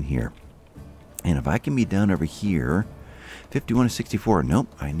goes in here. And if I can be done over here, 51 to 64. Nope,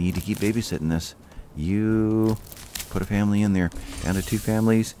 I need to keep babysitting this. You put a family in there. Down to 2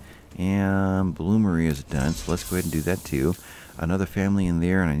 families. And Bloomery is done, so let's go ahead and do that too. Another family in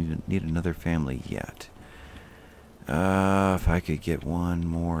there, and I need another family yet. If I could get one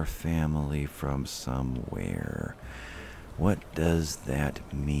more family from somewhere. What does that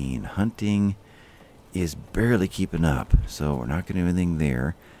mean? Hunting is barely keeping up, so we're not going to do anything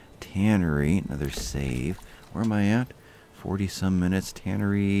there. Tannery, another save. Where am I at? 40 some minutes.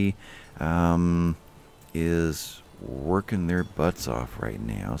 Tannery is working their butts off right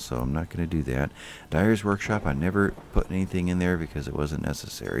now, so I'm not going to do that. Dyer's Workshop, I never put anything in there because it wasn't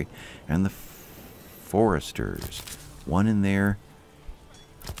necessary. And the Foresters, one in there,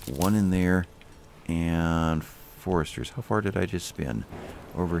 and Foresters. How far did I just spin?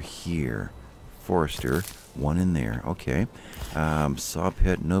 Over here. Forester, one in there. Okay. Saw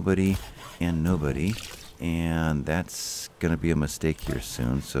pit, nobody, and nobody. And that's going to be a mistake here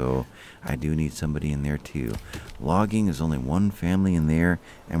soon, so I do need somebody in there too. Logging is only one family in there,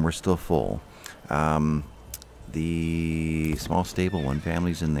 and we're still full. The small stable, one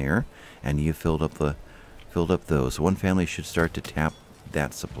family's in there, and you filled up those. One family should start to tap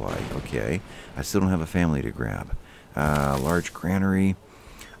that supply. Okay. I still don't have a family to grab. Large granary.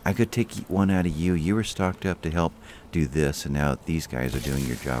 I could take one out of you. You were stocked up to help do this, and now these guys are doing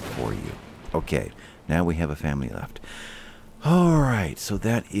your job for you. Okay. Now we have a family left. Alright, so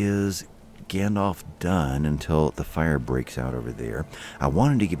that is Gandalf done until the fire breaks out over there. I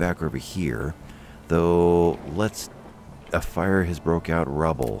wanted to get back over here, though a fire has broke out.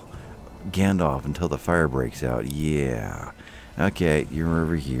 Rubble. Gandalf until the fire breaks out. Yeah. Okay, you're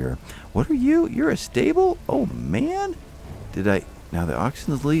over here. What are you? You're a stable? Oh, man. Now the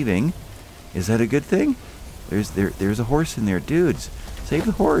oxen's leaving. Is that a good thing? There's a horse in there. Dudes, save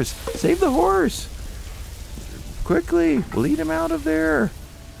the horse. Save the horse. Quickly, lead him out of there.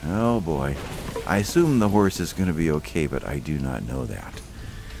 Oh boy. I assume the horse is going to be okay, but I do not know that.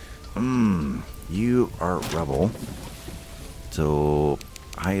 You are rebel. So,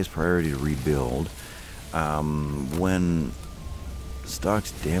 highest priority to rebuild. When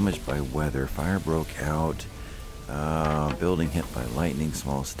stocks damaged by weather, fire broke out, building hit by lightning,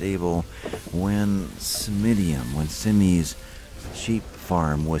 small stable. When Simi's sheep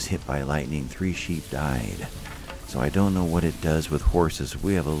farm was hit by lightning, 3 sheep died. So I don't know what it does with horses.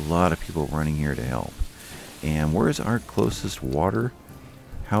 We have a lot of people running here to help. And where's our closest water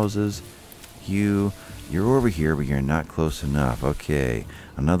houses? You're over here, but you're not close enough. Okay,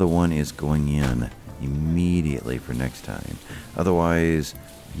 another one is going in immediately for next time. Otherwise,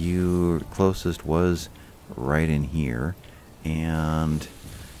 your closest was right in here. And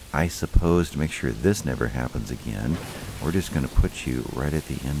I suppose to make sure this never happens again, we're just going to put you right at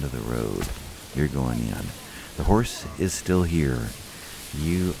the end of the road. You're going in. The horse is still here.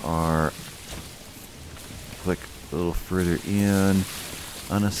 You are, click a little further in,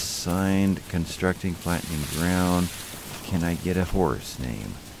 unassigned, constructing, flattening ground. Can I get a horse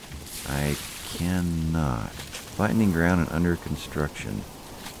name? I cannot. Flattening ground and under construction.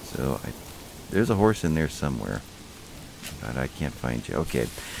 So there's a horse in there somewhere, but I can't find you. Okay,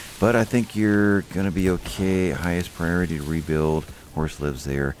 but I think you're going to be okay. Highest priority to rebuild. Horse lives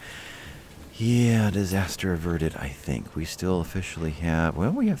there. Yeah, disaster averted, I think. We still officially have... Well,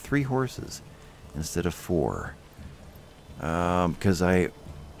 we have 3 horses instead of 4. Because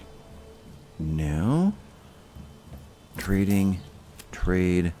No.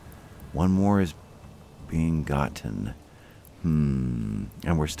 Trade. One more is being gotten. And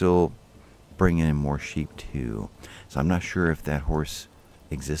we're still bringing in more sheep, too. So I'm not sure if that horse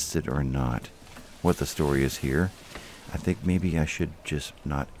existed or not. What the story is here. I think maybe I should just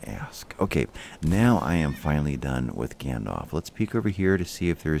not ask. Okay, now I am finally done with Gandalf. Let's peek over here to see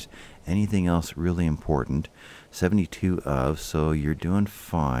if there's anything else really important. 72 of, so you're doing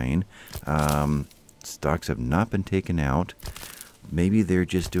fine. Stocks have not been taken out. Maybe they're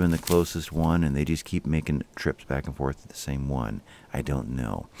just doing the closest one and they just keep making trips back and forth to the same one. I don't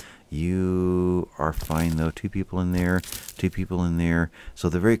know. You are fine though. 2 people in there, 2 people in there. So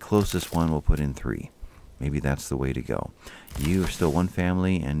the very closest one will put in 3. Maybe that's the way to go. You are still one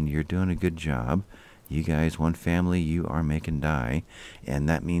family, and you're doing a good job. You guys, one family, you are making dye. And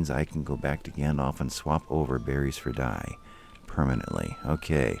that means I can go back to Gandalf and swap over berries for dye permanently.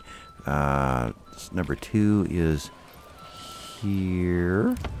 Okay. Number 2 is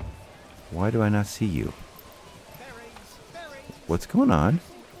here. Why do I not see you? What's going on?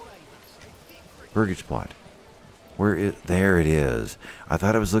 Burgage plot. There it is. I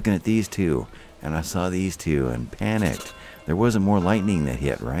thought I was looking at these 2. And I saw these 2 and panicked. There wasn't more lightning that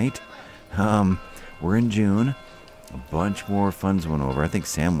hit, right? We're in June. A bunch more funds went over. I think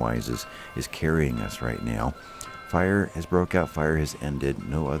Samwise is carrying us right now. Fire has broke out. Fire has ended.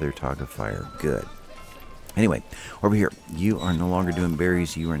 No other talk of fire. Good. Anyway, over here, you are no longer doing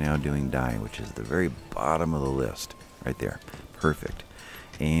berries. You are now doing dye, which is the very bottom of the list. Right there. Perfect.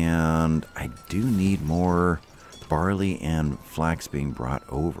 And I do need more barley and flax being brought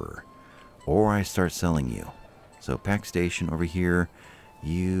over, or I start selling you. So pack station over here,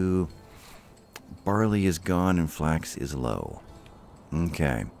 barley is gone and flax is low.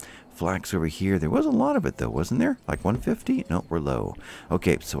 Okay, flax over here, there was a lot of it though, wasn't there? Like 150? No, we're low.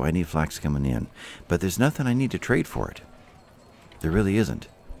 Okay, so I need flax coming in, but there's nothing I need to trade for it. There really isn't.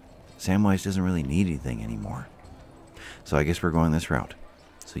 Samwise doesn't really need anything anymore. So I guess we're going this route.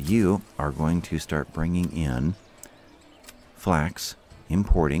 So you are going to start bringing in flax,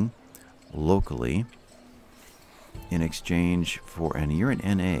 importing locally in exchange for, and you're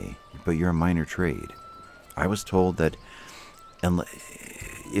an NA, but you're a minor trade. I was told that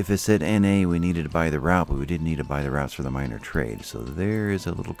if it said NA, we needed to buy the route, but we didn't need to buy the routes for the minor trade. So there is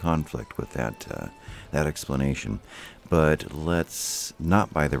a little conflict with that explanation. But let's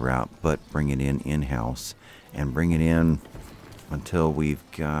not buy the route, but bring it in-house, and bring it in until we've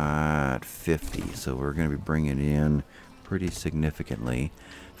got 50. So we're going to be bringing it in pretty significantly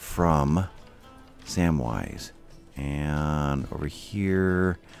from Samwise. And over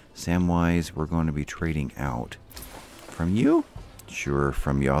here, Samwise, we're going to be trading out. From you? Sure,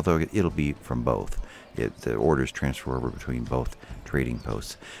 from you, although it'll be from both. The orders transfer over between both trading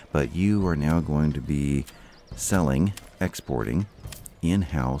posts. But you are now going to be selling, exporting,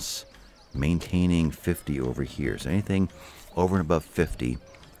 in-house, maintaining 50 over here. So anything over and above 50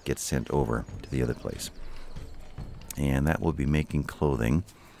 gets sent over to the other place. And that will be making clothing.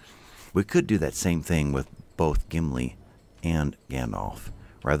 We could do that same thing with both Gimli and Gandalf.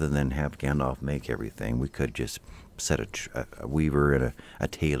 Rather than have Gandalf make everything, we could just set a weaver and a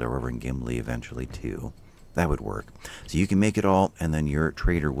tailor over in Gimli eventually too. That would work. So you can make it all, and then your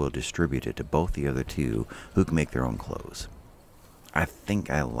trader will distribute it to both the other two who can make their own clothes. I think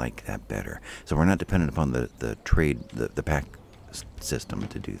I like that better. So we're not dependent upon the trade, the pack system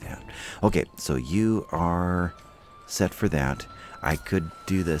to do that. Okay, so you are set for that. I could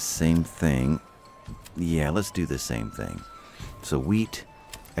do the same thing. Yeah, let's do the same thing. So wheat,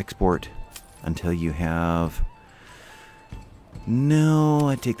 export until you have... No,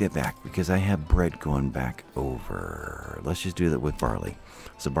 I take that back because I have bread going back over. Let's just do that with barley.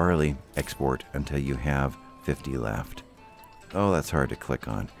 So barley, export until you have 50 left. Oh, that's hard to click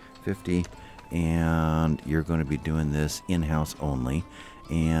on. 50, and you're going to be doing this in-house only.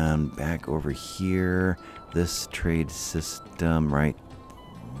 And back over here, this trade system right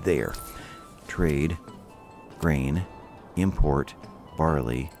there. Trade, grain, import,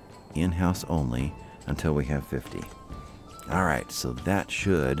 barley, in-house only until we have 50. All right, so that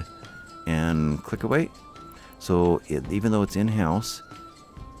should, and click away. So even though it's in-house,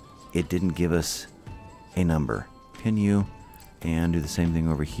 it didn't give us a number. Continue, and do the same thing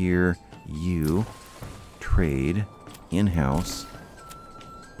over here. You trade in-house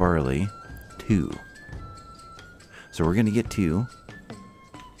barley 2. So we're going to get 2,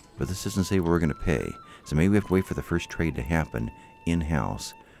 but this doesn't say what we're going to pay. So maybe we have to wait for the first trade to happen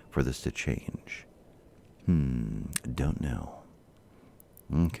in-house for this to change. Don't know.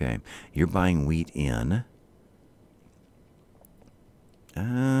 Okay, you're buying wheat in.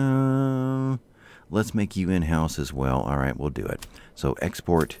 Let's make you in-house as well. All right, we'll do it. So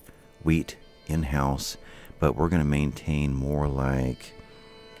export wheat in-house, but we're going to maintain more like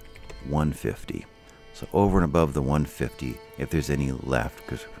 150. So over and above the 150, if there's any left,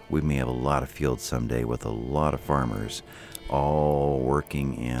 because we may have a lot of fields someday with a lot of farmers all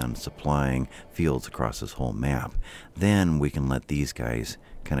working and supplying fields across this whole map, then we can let these guys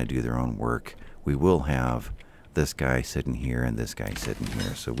kind of do their own work. We will have this guy sitting here and this guy sitting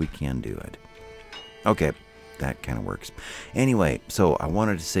here, so we can do it. Okay, that kind of works. Anyway, so I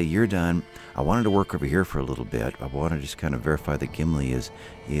wanted to say you're done. I wanted to work over here for a little bit. I want to just kind of verify that Gimli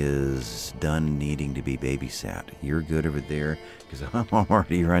is done needing to be babysat. You're good over there, because I'm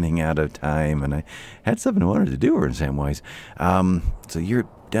already running out of time, and I had something I wanted to do over in Samwise. So you're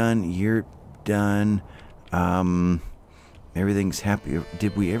done. You're done. Everything's happy.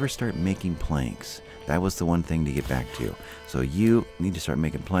 Did we ever start making planks? That was the one thing to get back to. So you need to start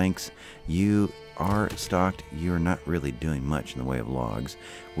making planks. You are stocked. You're not really doing much in the way of logs.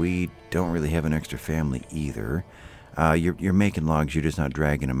 We don't really have an extra family either. You're making logs. You're just not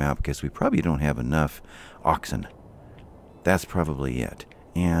dragging them out because we probably don't have enough oxen. That's probably it.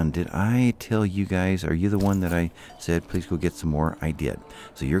 And did I tell you guys, are you the one that I said, please go get some more? I did.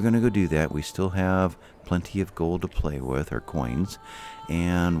 So you're going to go do that. We still have plenty of gold to play with, or coins.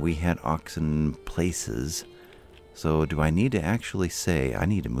 And we had oxen places. So do I need to actually say, I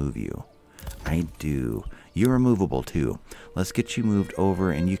need to move you? I do. You're movable too. Let's get you moved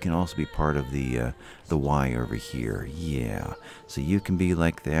over, and you can also be part of the Y over here. Yeah. So you can be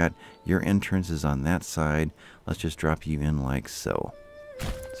like that. Your entrance is on that side. Let's just drop you in like so.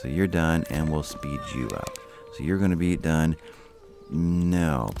 So you're done, and we'll speed you up. So you're going to be done.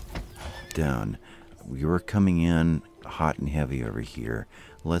 No. Done. You're coming in hot and heavy over here.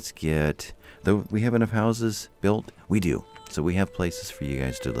 Let's get... Though we have enough houses built? We do. So we have places for you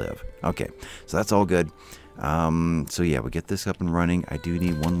guys to live. Okay. So that's all good. So yeah, we get this up and running. I do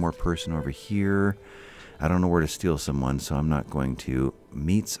need one more person over here. I don't know where to steal someone, so I'm not going to.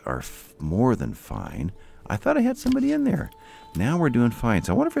 Meats are more than fine. I thought I had somebody in there. Now we're doing fine.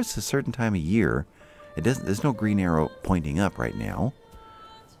 So I wonder if it's a certain time of year. It doesn't. There's no green arrow pointing up right now.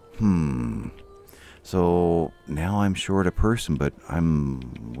 So now I'm short a person, but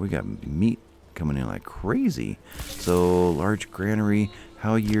we got meat coming in like crazy. So large granary.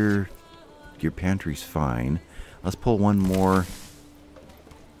 How your pantry's fine. Let's pull one more.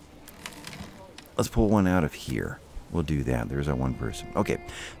 Let's pull one out of here. We'll do that. There's our one person. Okay.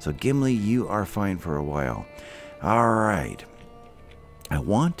 So Gimli, you are fine for a while. All right. I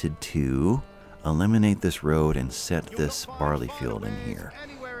wanted to eliminate this road and set this barley field in here.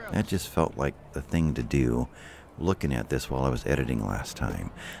 That just felt like the thing to do, looking at this while I was editing last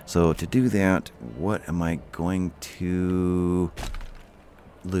time. So to do that, what am I going to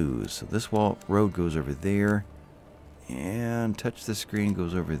lose? So this road goes over there, and touch the screen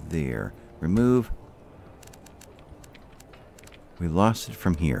goes over there. Remove. We lost it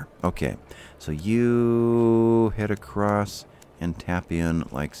from here. Okay, so you head across and tap in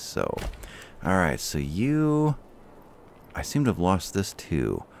like so. Alright, so I seem to have lost this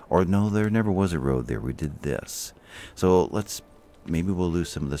too. Or no, there never was a road there. We did this. So maybe we'll lose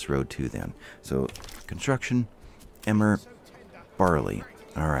some of this road too then. So construction, emmer, barley.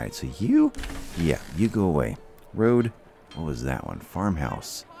 Alright, so you go away. Road, what was that one?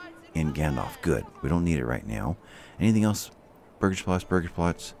 Farmhouse in Gandalf. Good. We don't need it right now. Anything else? Burgage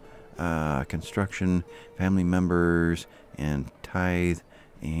plots, construction, family members, and tithe,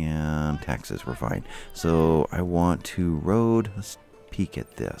 and taxes. We're fine. So I want to road. Let's peek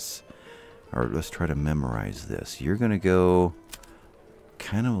at this. Or let's try to memorize this. You're going to go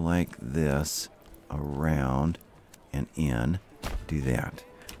kind of like this, around and in. Do that.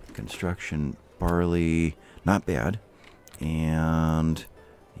 Construction, barley, not bad. And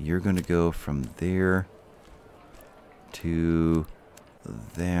you're going to go from there to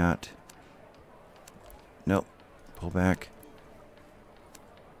that. Nope. Pull back.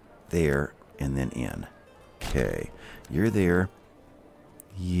 There, and then in. Okay. You're there.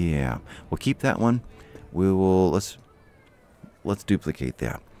 Yeah. We'll keep that one. We will, let's duplicate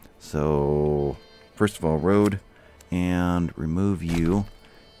that. So, first of all, road, and remove you,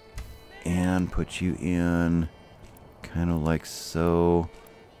 and put you in kind of like so,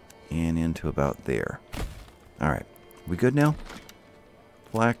 and into about there. Alright. We good now?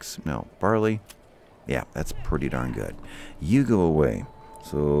 Flax? No. Barley? Yeah, that's pretty darn good. You go away.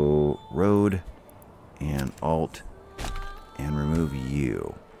 So, road and alt and remove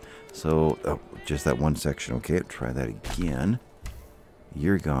you. So, just that one section. Okay, try that again.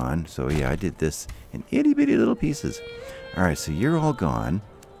 You're gone. So, yeah, I did this in itty bitty little pieces. Alright, so you're all gone.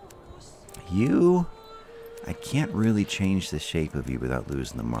 I can't really change the shape of you without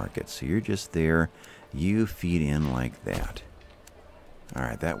losing the market. So, you're just there. You feed in like that.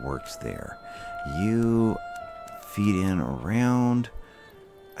 Alright, that works there. You feed in around.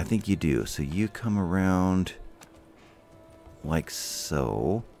 I think you do. So you come around like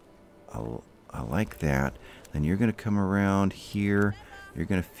so. I like that. Then you're going to come around here. You're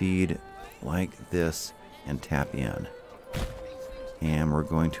going to feed like this and tap in. And we're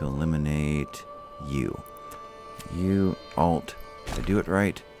going to eliminate you. You, alt. Did I do it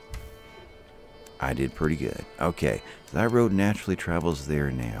right? I did pretty good. Okay. So that road naturally travels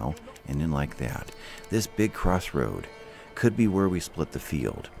there now. And then like that. This big crossroad could be where we split the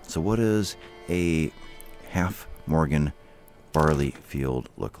field. So what does a half Morgan barley field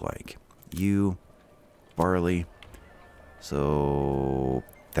look like? You, barley. So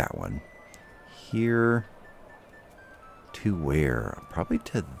that one. Here to where? Probably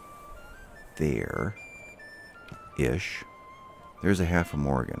to there-ish. There's a half a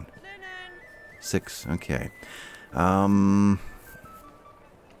Morgan. 6, okay.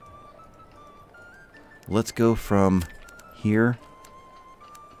 Let's go from here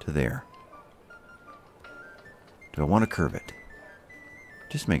to there. Do I want to curve it?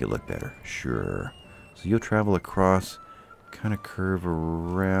 Just make it look better. Sure. So you'll travel across, kind of curve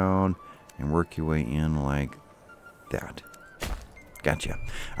around, and work your way in like that. Gotcha.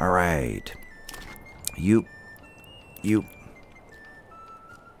 All right. You.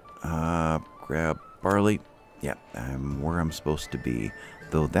 Grab barley. Yeah, I'm where I'm supposed to be.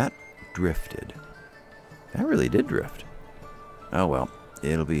 Though that drifted. That really did drift. Oh well,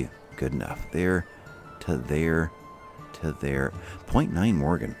 it'll be good enough. There to there to there. 0.9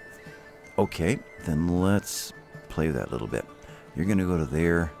 Morgan. Okay, then let's play that a little bit. You're going to go to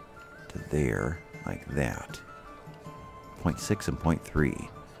there, like that. 0.6 and 0.3,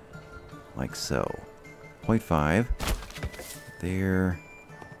 like so. 0.5, there,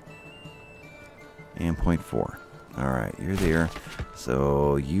 and 0.4. Alright, you're there.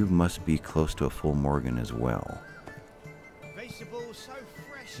 So you must be close to a full Morgan as well.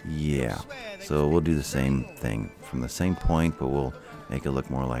 Yeah, so we'll do the same thing from the same point, but we'll make it look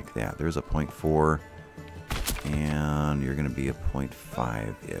more like that. There's a 0.4, and you're going to be a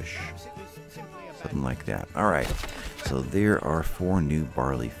 0.5-ish. Something like that. Alright, so there are 4 new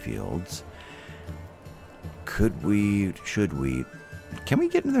barley fields. Should we, can we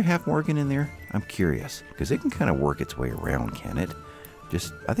get another half Morgan in there? I'm curious, because it can kind of work its way around, can it?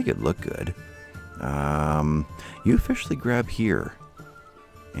 Just, I think it'd look good. You officially grab here.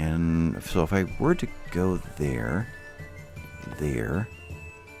 And so if I were to go there,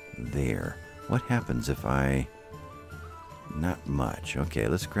 what happens if I... Not much. Okay,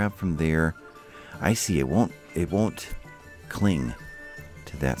 let's grab from there. I see, it won't cling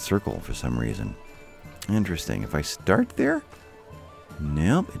to that circle for some reason. Interesting. If I start there,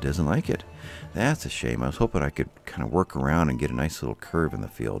 nope, it doesn't like it. That's a shame. I was hoping I could kind of work around and get a nice little curve in the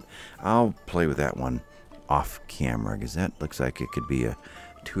field. I'll play with that one off camera, because that looks like it could be a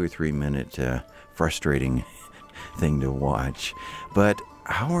 2 or 3 minute frustrating thing to watch. But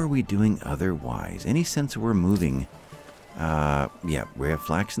how are we doing otherwise? Any sense we're moving? Yeah, we have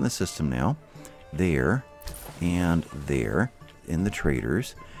flax in the system now. There and there in the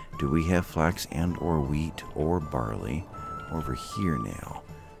traders. Do we have flax and or wheat or barley over here now?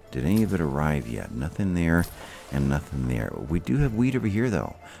 Did any of it arrive yet? Nothing there and nothing there. We do have wheat over here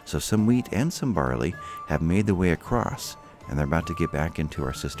though. So some wheat and some barley have made their way across, and they're about to get back into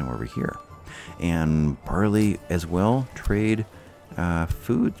our system over here. And barley as well, trade,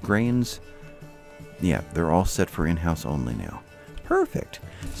 food, grains. Yeah, they're all set for in-house only now. Perfect.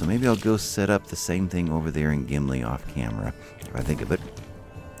 So maybe I'll go set up the same thing over there in Gimli off camera, if I think of it.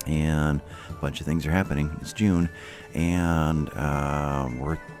 And a bunch of things are happening. It's June, and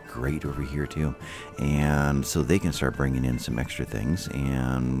we're great over here too. And so they can start bringing in some extra things,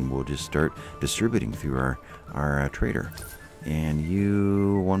 and we'll just start distributing through our trader. And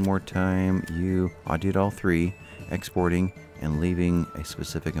you, one more time, I did all 3, exporting and leaving a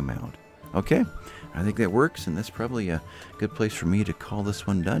specific amount. Okay, I think that works, and that's probably a good place for me to call this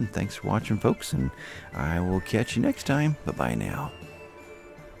one done. Thanks for watching, folks, and I will catch you next time. Bye-bye now.